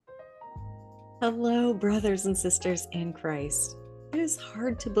Hello, brothers and sisters in Christ. It is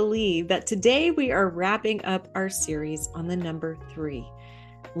hard to believe that today we are wrapping up our series on the number 3,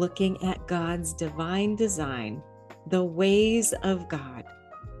 looking at God's divine design, the ways of God.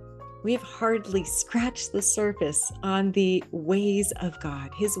 We've hardly scratched the surface on the ways of God.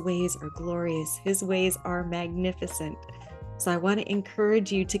 His ways are glorious. His ways are magnificent. So I want to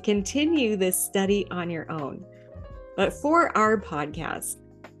encourage you to continue this study on your own. But for our podcast,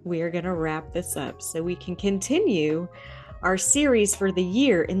 we are going to wrap this up so we can continue our series for the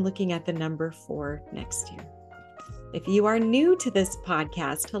year in looking at the number 4 next year. If you are new to this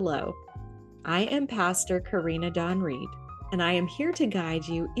podcast, hello. I am Pastor Karina Dawn Reed, and I am here to guide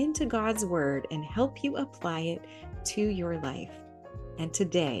you into God's Word and help you apply it to your life. And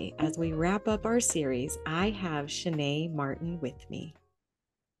today, as we wrap up our series, I have Shanae Martin with me.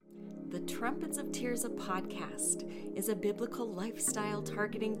 The Trumpets of Tears podcast is a biblical lifestyle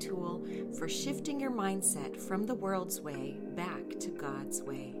targeting tool for shifting your mindset from the world's way back to God's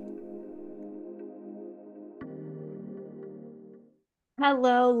way.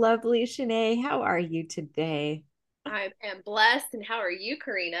 Hello, lovely Shanae. How are you today? I am blessed. And how are you,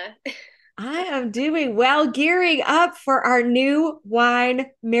 Karina? I am doing well, gearing up for our New Wine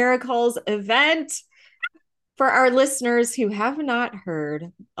Miracles event. For our listeners who have not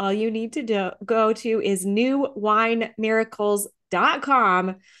heard, all you need to go to is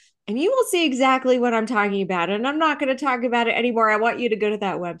newwinemiracles.com and you will see exactly what I'm talking about. And I'm not going to talk about it anymore. I want you to go to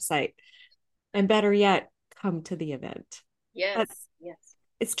that website and better yet, come to the event. Yes, yes.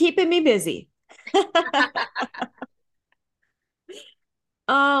 It's keeping me busy.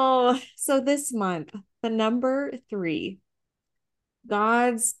 Oh, so this month, the number 3,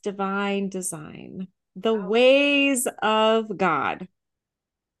 God's divine design. The ways of God.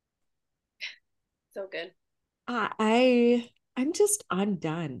 So good. I'm just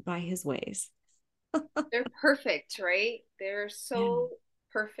undone by his ways. They're perfect, right? They're Yeah. so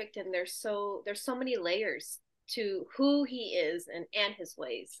perfect, and there's so many layers to who he is and his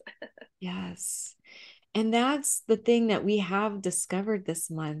ways. Yes. And that's the thing that we have discovered this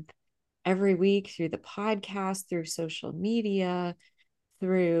month every week through the podcast, through social media,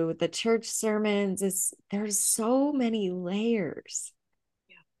 through the church sermons. There's so many layers.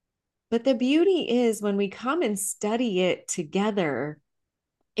 Yeah. But the beauty is when we come and study it together,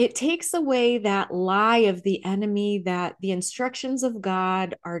 it takes away that lie of the enemy that the instructions of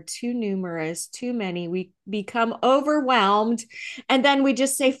God are too numerous, too many. We become overwhelmed, and then we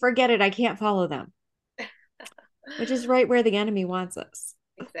just say, forget it, I can't follow them, which is right where the enemy wants us.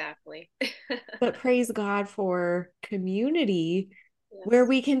 Exactly. But praise God for community where Yes.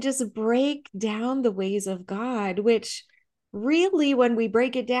 we can just break down the ways of God, which really, when we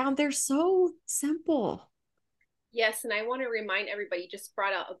break it down, they're so simple. Yes, and I want to remind everybody, you just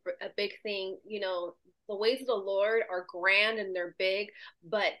brought out a big thing. The ways of the Lord are grand and they're big,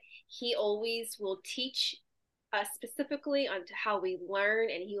 but he always will teach us specifically onto how we learn,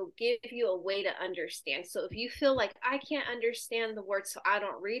 and he'll give you a way to understand. So if you feel like I can't understand the word, so I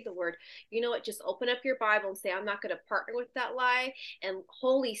don't read the word, you know what? Just open up your Bible and say, I'm not going to partner with that lie. And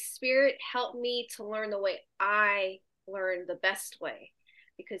Holy Spirit, help me to learn the way I learn the best way,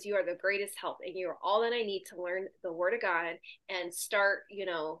 because you are the greatest help and you're all that I need to learn the word of God and start,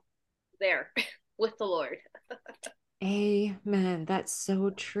 there with the Lord. Amen. That's so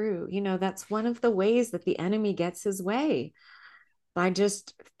true. That's one of the ways that the enemy gets his way by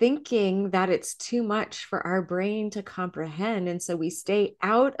just thinking that it's too much for our brain to comprehend. And so we stay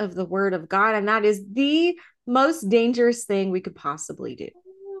out of the word of God. And that is the most dangerous thing we could possibly do.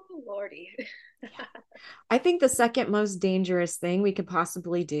 Oh, Lordy. Yeah. I think the second most dangerous thing we could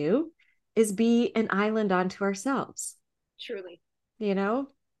possibly do is be an island unto ourselves, Truly. you know?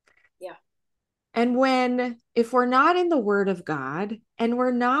 Yeah. And if we're not in the word of God and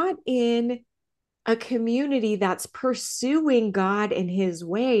we're not in a community that's pursuing God and his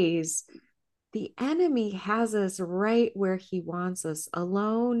ways, the enemy has us right where he wants us,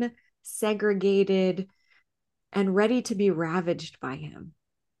 alone, segregated, and ready to be ravaged by him.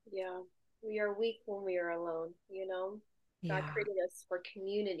 Yeah. We are weak when we are alone. God Yeah. created us for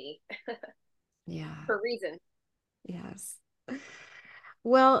community, Yeah. for a reason. Yes.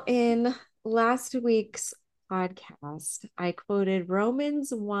 Well, in last week's podcast, I quoted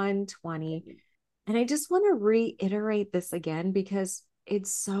Romans 1:20, and I just want to reiterate this again because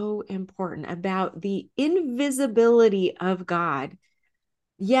it's so important about the invisibility of God.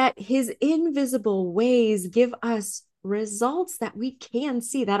 Yet his invisible ways give us results that we can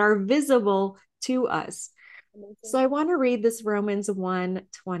see, that are visible to us. So Amazing. I want to read this Romans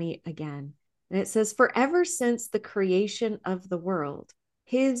 1:20 again. And it says, for ever since the creation of the world,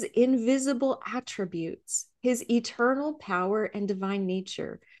 His invisible attributes, his eternal power and divine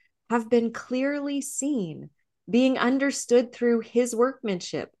nature have been clearly seen, being understood through his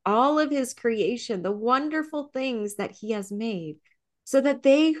workmanship, all of his creation, the wonderful things that he has made, so that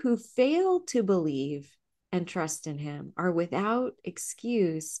they who fail to believe and trust in him are without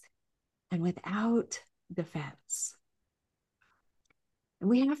excuse and without defense. And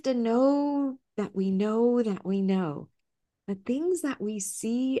we have to know that we know that we know the things that we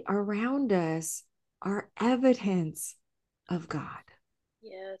see around us are evidence of God.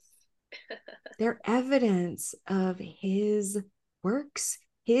 Yes. They're evidence of his works,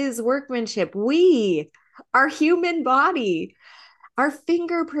 his workmanship. We, our human body, our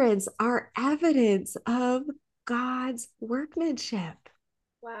fingerprints are evidence of God's workmanship.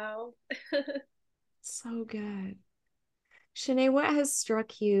 Wow. So good. Shanae, what has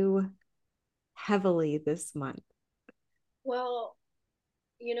struck you heavily this month? Well,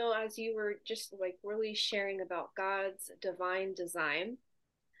 as you were just like really sharing about God's divine design,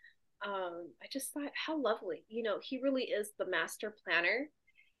 I just thought how lovely. He really is the master planner.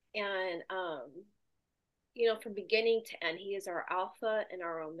 And from beginning to end, he is our Alpha and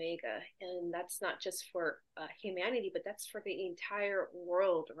our Omega. And that's not just for humanity, but that's for the entire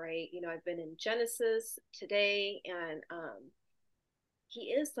world, right? I've been in Genesis today, and he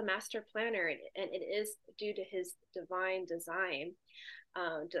is the master planner, and it is due to his divine design.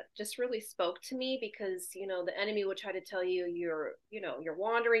 Just really spoke to me because the enemy would try to tell you you're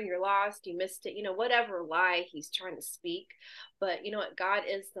wandering, you're lost, you missed it, whatever lie he's trying to speak. But you know what, God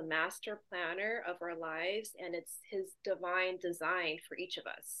is the master planner of our lives, and it's his divine design for each of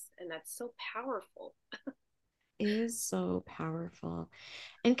us, and that's so powerful. Is so powerful.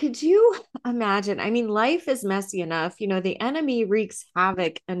 And could you imagine? I mean, life is messy enough. The enemy wreaks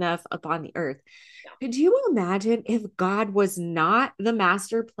havoc enough upon the earth. Yeah. Could you imagine if God was not the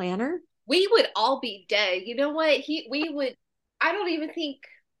master planner? We would all be dead. You know what? We would, I don't even think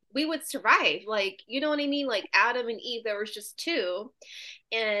we would survive. Like, you know what I mean? Like Adam and Eve, there was just two,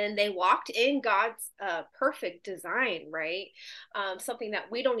 and they walked in God's perfect design, right? Something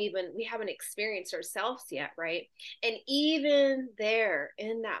that we haven't experienced ourselves yet, right? And even there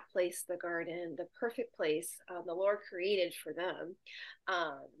in that place, the garden, the perfect place the Lord created for them,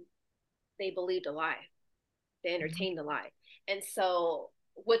 um, they believed a lie. They entertained a lie. And so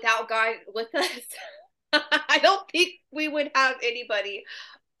without God with us, I don't think we would have anybody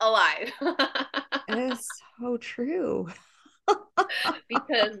alive. It is so true.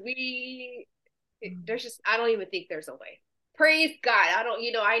 Because there's just, I don't even think there's a way. Praise God.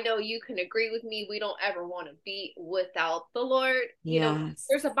 I know you can agree with me. We don't ever want to be without the Lord. Yes.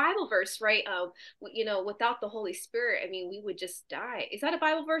 There's a Bible verse, right? Without the Holy Spirit, I mean, we would just die. Is that a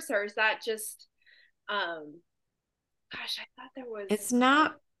Bible verse, or is that just, gosh, I thought there was. It's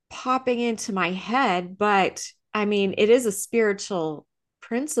not popping into my head, but I mean, it is a spiritual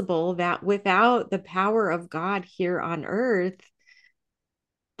principle that without the power of God here on earth,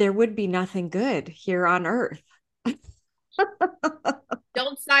 there would be nothing good here on earth.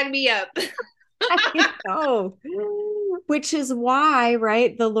 Don't sign me up. I know. Which is why,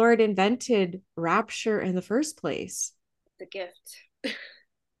 right, the Lord invented rapture in the first place. The gift.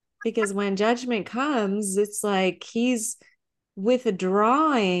 Because when judgment comes, it's like he's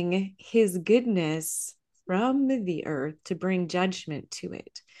withdrawing his goodness from the earth to bring judgment to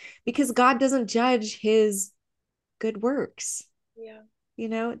it. Because God doesn't judge his good works. Yeah.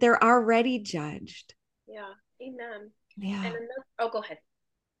 They're already judged. Yeah. Amen. Yeah. And another, oh, go ahead.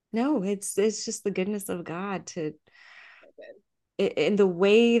 No, it's just the goodness of God to Okay. in the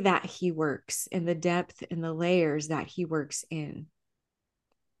way that he works, in the depth and the layers that he works in.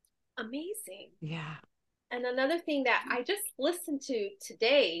 Amazing. Yeah. And another thing that I just listened to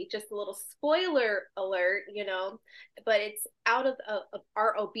today, just a little spoiler alert, but it's out of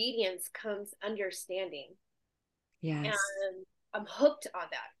our obedience comes understanding. Yes. And I'm hooked on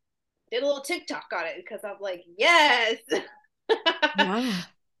that. Did a little TikTok on it because I'm like, yes. Yeah.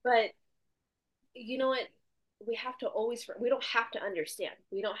 But you know what? We don't have to understand.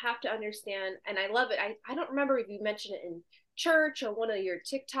 We don't have to understand. And I love it. I don't remember if you mentioned it in church or one of your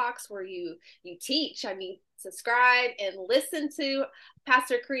TikToks where you teach. I mean, subscribe and listen to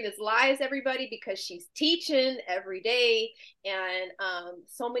Pastor Karina's lives, everybody, because she's teaching every day, and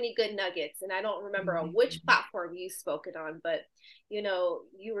so many good nuggets. And I don't remember on which platform you spoke it on, but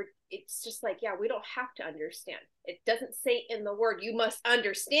it's just like, yeah, we don't have to understand. It doesn't say in the word you must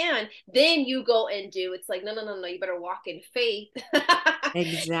understand, then you go and do. It's like, no, you better walk in faith.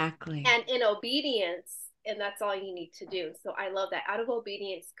 Exactly. And in obedience, and that's all you need to do. So I love that. Out of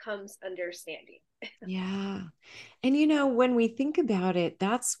obedience comes understanding. Yeah. And when we think about it,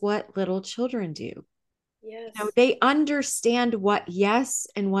 that's what little children do. Yes. They understand what yes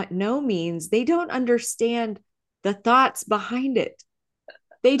and what no means. They don't understand the thoughts behind it.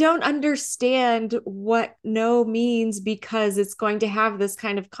 They don't understand what no means because it's going to have this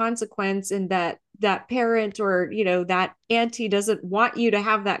kind of consequence, and that parent or that auntie doesn't want you to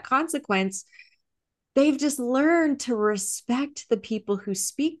have that consequence. They've just learned to respect the people who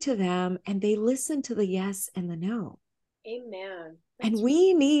speak to them, and they listen to the yes and the no. Amen. And That's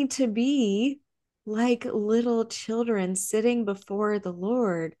we need to be like little children sitting before the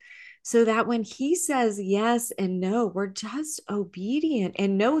Lord, so that when he says yes and no, we're just obedient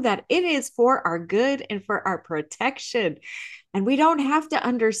and know that it is for our good and for our protection. And we don't have to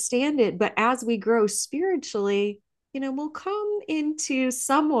understand it. But as we grow spiritually, we'll come into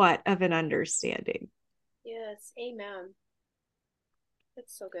somewhat of an understanding. yes. Amen.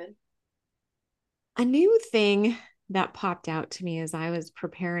 That's so good. A new thing that popped out to me as I was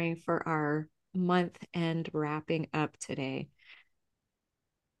preparing for our month end wrapping up today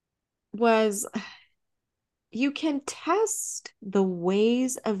was, you can test the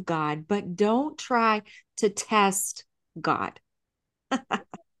ways of God, but don't try to test God.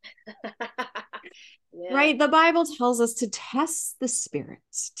 Yeah. Right? The Bible tells us to test the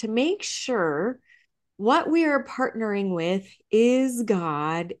spirits to make sure what we are partnering with is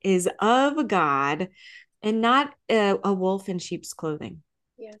God, is of God, and not a wolf in sheep's clothing.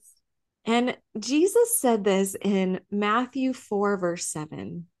 Yes. And Jesus said this in Matthew 4, verse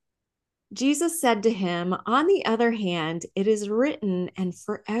 7. Jesus said to him, "On the other hand, it is written and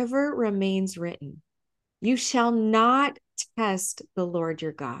forever remains written, you shall not test the Lord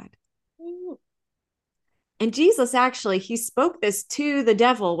your God." Mm, And Jesus actually, he spoke this to the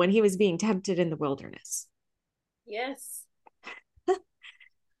devil when he was being tempted in the wilderness. yes.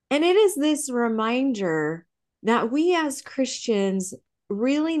 And it is this reminder that we as Christians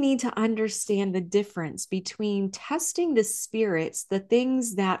really need to understand the difference between testing the spirits, the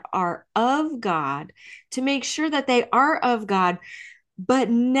things that are of God, to make sure that they are of God, but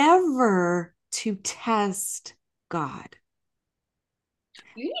never to test God.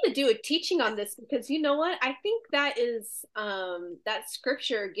 You need to do a teaching on this because you know what? I think that is that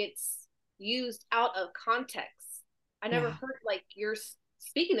scripture gets used out of context. I never Yeah. heard like you're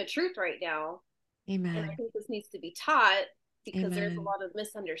speaking the truth right now, and I Amen. think this needs to be taught because there's a Amen. lot of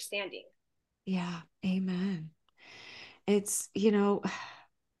misunderstanding. Yeah. Amen. It's,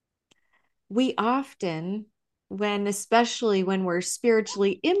 we often, especially when we're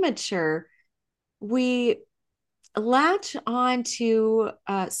spiritually immature, we latch on to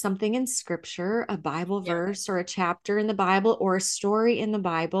something in scripture, a Bible Yeah. verse or a chapter in the Bible or a story in the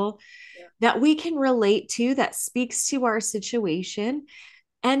Bible Yeah. that we can relate to, that speaks to our situation.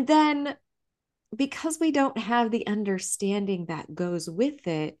 And then because we don't have the understanding that goes with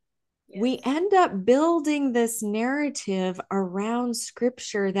it, we Yes. end up building this narrative around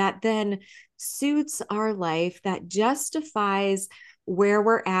scripture that then suits our life, that justifies where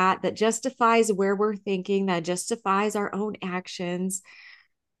we're at, that justifies where we're thinking, that justifies our own actions.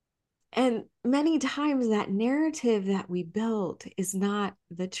 And many times that narrative that we built is not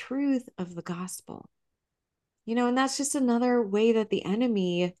the truth of the gospel. And that's just another way that the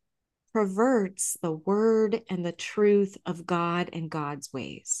enemy perverts the word and the truth of God and God's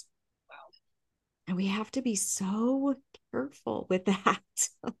ways. Wow. And we have to be so careful with that.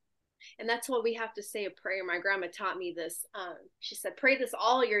 And that's what we have to say a prayer. My grandma taught me this. She said, "Pray this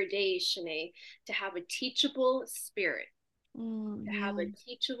all your days, Shanae, to have a teachable spirit." Oh, To have yeah. a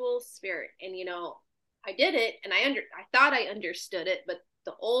teachable spirit. And I did it, and I thought I understood it, but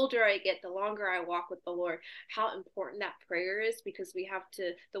the older I get, the longer I walk with the Lord, how important that prayer is, because we have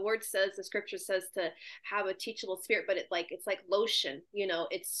to, the scripture says to have a teachable spirit, but it's like lotion,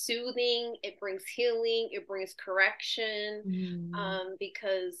 it's soothing, it brings healing, it brings correction, Mm.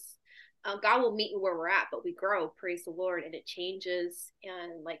 because God will meet where we're at, but we grow, praise the Lord, and it changes.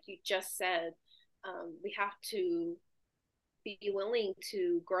 And like you just said, we have to be willing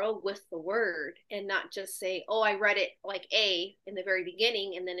to grow with the word and not just say, "Oh, I read it like A in the very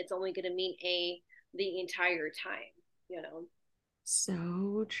beginning, and then it's only going to mean A the entire time." You know.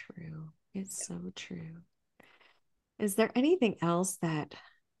 So true. It's Yeah. so true. Is there anything else that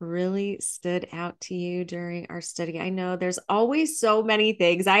really stood out to you during our study? I know there's always so many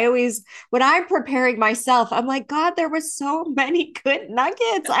things. When I'm preparing myself, I'm like, God, there was so many good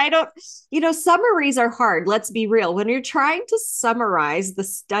nuggets. I don't, summaries are hard. Let's be real. When you're trying to summarize the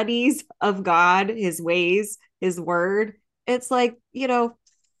studies of God, his ways, his word, it's like,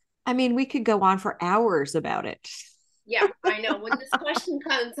 I mean, we could go on for hours about it. Yeah, I know. When this question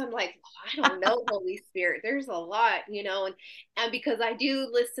comes, I'm like, oh, I don't know, Holy Spirit. There's a lot, and because I do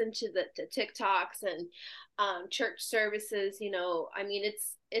listen to the to TikToks and church services, I mean,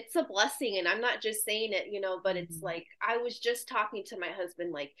 it's a blessing, and I'm not just saying it, but it's Mhm. like I was just talking to my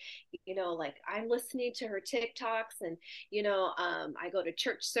husband, like, like I'm listening to her TikToks, and I go to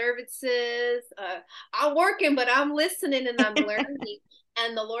church services. I'm working, but I'm listening and I'm learning.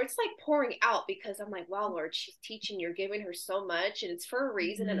 And the Lord's like pouring out because I'm like, wow, Lord, she's teaching, you're giving her so much, and it's for a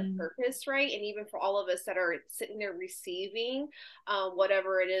reason and a Mhm. purpose, right? And even for all of us that are sitting there receiving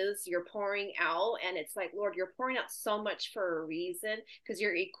whatever it is you're pouring out, and it's like, Lord, you're pouring out so much for a reason because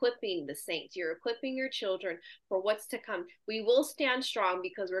you're equipping the saints, you're equipping your children for what's to come. We will stand strong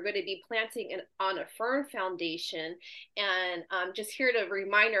because we're going to be planting on a firm foundation. And just here to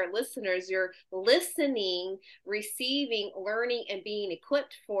remind our listeners, you're listening, receiving, learning, and being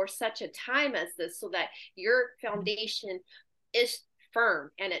equipped for such a time as this so that your foundation is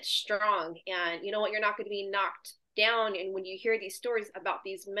firm and it's strong. And you know what? You're not going to be knocked down. And when you hear these stories about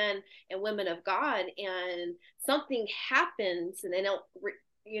these men and women of God and something happens and they don't,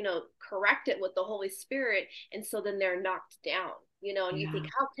 correct it with the Holy Spirit. And so then they're knocked down, and you think,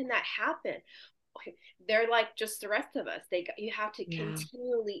 Yeah. how can that happen? They're like just the rest of us. You have to Yeah.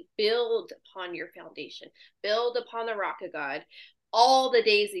 continually build upon your foundation, build upon the rock of God all the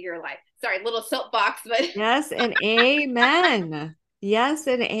days of your life. Sorry, little soapbox, but Yes, and amen. Yes,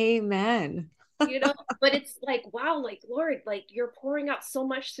 and amen. you know, but it's like, wow, like Lord, like you're pouring out so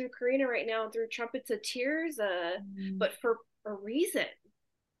much through Karina right now through trumpets of tears, Mm. but for a reason,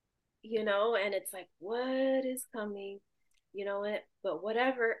 and it's like, what is coming? But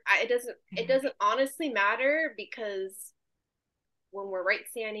whatever. It doesn't honestly matter because when we're right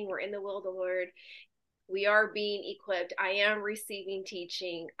standing, we're in the will of the Lord. We are being equipped. I am receiving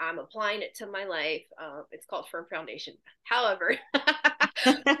teaching. I'm applying it to my life. It's called Firm Foundation. However,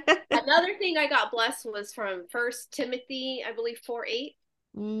 another thing I got blessed was from First Timothy, I believe 4:8.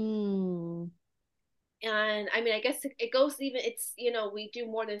 Mm. And I mean, I guess it goes even. It's we do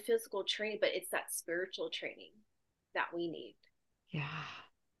more than physical training, but it's that spiritual training that we need. Yeah.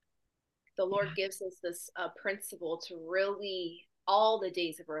 The Lord Yeah. gives us this principle to really all the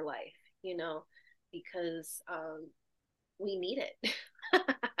days of our life, because we need it.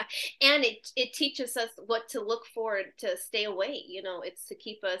 And it teaches us what to look for to stay away. It's to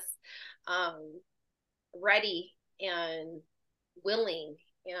keep us um, ready and willing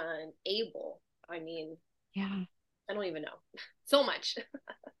and able. I mean, Yeah. I don't even know. So much.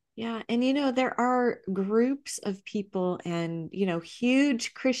 Yeah. And, there are groups of people and,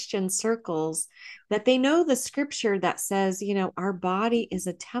 huge Christian circles that they know the scripture that says, our body is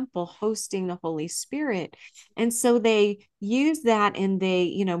a temple hosting the Holy Spirit. And so they use that and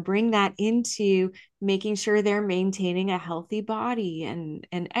they, bring that into making sure they're maintaining a healthy body and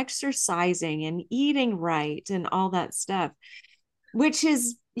exercising and eating right and all that stuff, which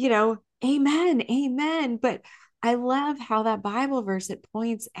is, amen, amen. But I love how that Bible verse it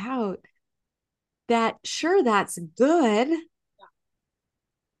points out that sure that's good,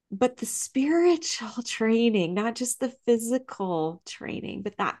 but the spiritual training, not just the physical training,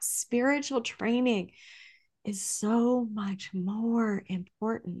 but that spiritual training is so much more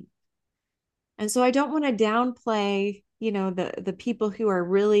important. And so I don't want to downplay, the people who are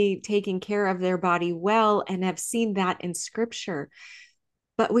really taking care of their body well and have seen that in scripture.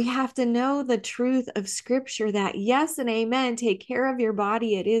 But we have to know the truth of scripture that yes and amen, take care of your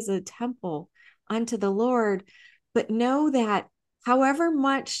body. It is a temple unto the Lord. But know that however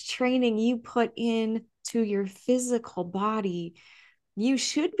much training you put in to your physical body, you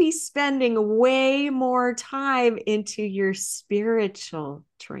should be spending way more time into your spiritual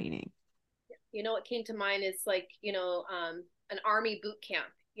training. What came to mind is like, an army boot camp,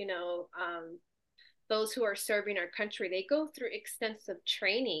 those who are serving our country, they go through extensive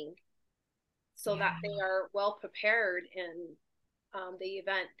training so Yeah. that they are well prepared in the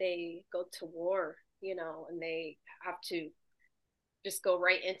event they go to war, and they have to just go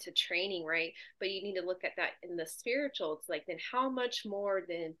right into training, right? But you need to look at that in the spiritual. It's like, then how much more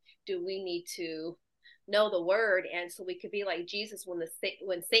then do we need to know the word? And so we could be like Jesus when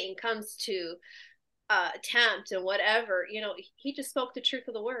Satan comes to tempt and whatever, he just spoke the truth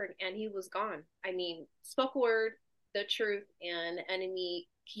of the word and he was gone. I mean, spoke a word, the truth, and the enemy,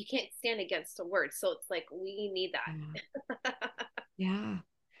 he can't stand against the word. So it's like we need Yeah. that. Yeah.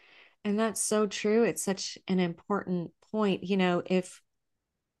 And that's so true. It's such an important point. If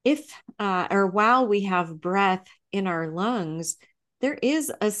or while we have breath in our lungs, there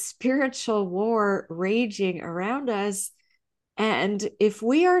is a spiritual war raging around us And if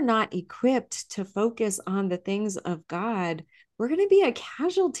we are not equipped to focus on the things of God, we're going to be a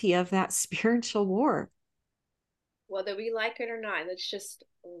casualty of that spiritual war. Whether we like it or not, it's just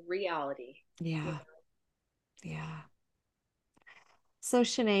reality. You Yeah. know? Yeah. So,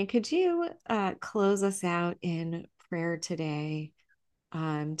 Shanae, could you close us out in prayer today?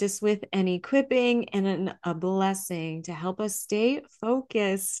 Just with an equipping and a blessing to help us stay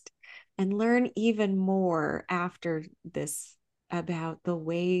focused and learn even more after this about the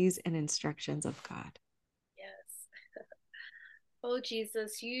ways and instructions of God. Yes. Oh,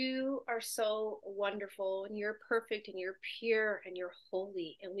 Jesus, you are so wonderful and you're perfect and you're pure and you're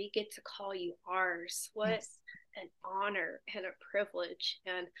holy, and we get to call you ours. What Yes. an honor and a privilege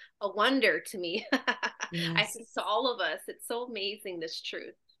and a wonder to me. I Yes. think to all of us, it's so amazing, this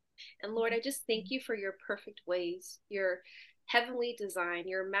truth. And Lord, I just thank you for your perfect ways, your heavenly design,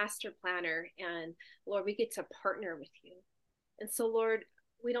 your master planner. And Lord, we get to partner with you. And so, Lord,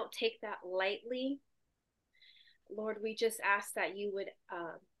 we don't take that lightly. Lord, we just ask that you would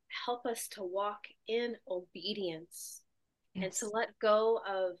help us to walk in obedience and to Yes. let go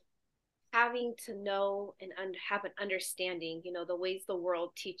of having to know and have an understanding, the ways the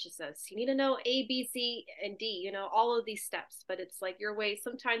world teaches us. You need to know A, B, C, and D, all of these steps, but it's like your way.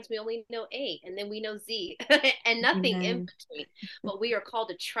 Sometimes we only know A and then we know Z and nothing in Amen. between, but we are called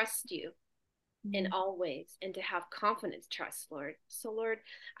to trust you in all ways and to have confidence, trust, Lord. So, Lord,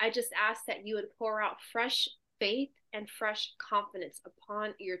 I just ask that you would pour out fresh faith and fresh confidence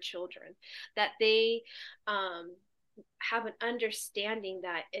upon your children, that they have an understanding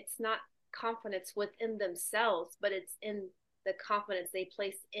that it's not confidence within themselves, but it's in the confidence they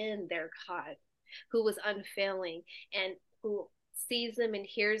place in their God, who was unfailing and who sees them and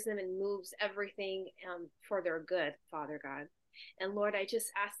hears them and moves everything for their good, Father God. And Lord, I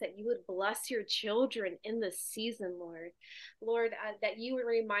just ask that you would bless your children in this season, Lord. Lord, that you would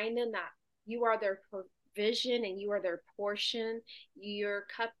remind them that you are their provision and you are their portion. Your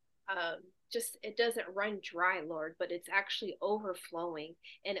cup just, it doesn't run dry, Lord, but it's actually overflowing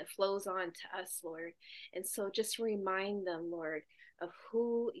and it flows on to us, Lord. And so just remind them, Lord, of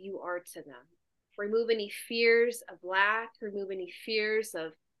who you are to them. Remove any fears of lack, remove any fears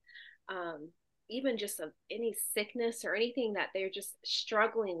of um, even just of any sickness or anything that they're just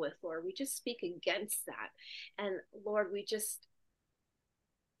struggling with, Lord. We just speak against that. And Lord, we just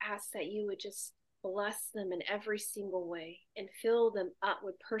ask that you would just bless them in every single way and fill them up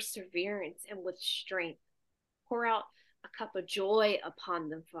with perseverance and with strength. Pour out a cup of joy upon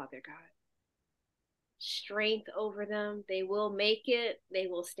them, Father God. Strength over them. They will make it, they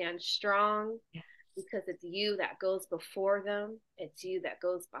will stand strong because it's you that goes before them, it's you that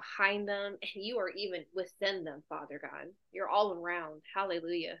goes behind them, and you are even within them, Father God. You're all around.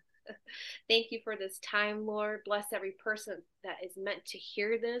 Hallelujah. Thank you for this time, Lord. Bless every person that is meant to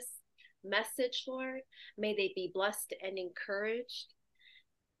hear this message, Lord. May they be blessed and encouraged.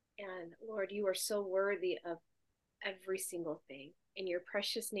 And Lord, you are so worthy of every single thing. In your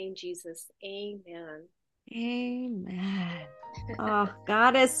precious name, Jesus, amen. Amen. Oh,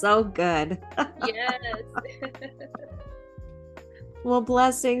 God is so good. Yes. Well,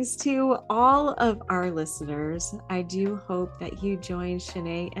 blessings to all of our listeners. I do hope that you join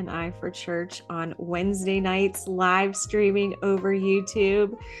Shanae and I for church on Wednesday nights, live streaming over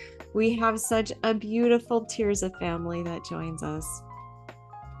YouTube. We have such a beautiful Tears of family that joins us.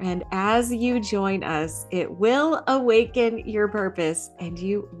 And as you join us, it will awaken your purpose and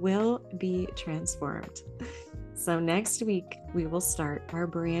you will be transformed. So next week, we will start our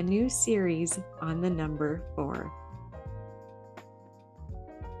brand new series on the number 4.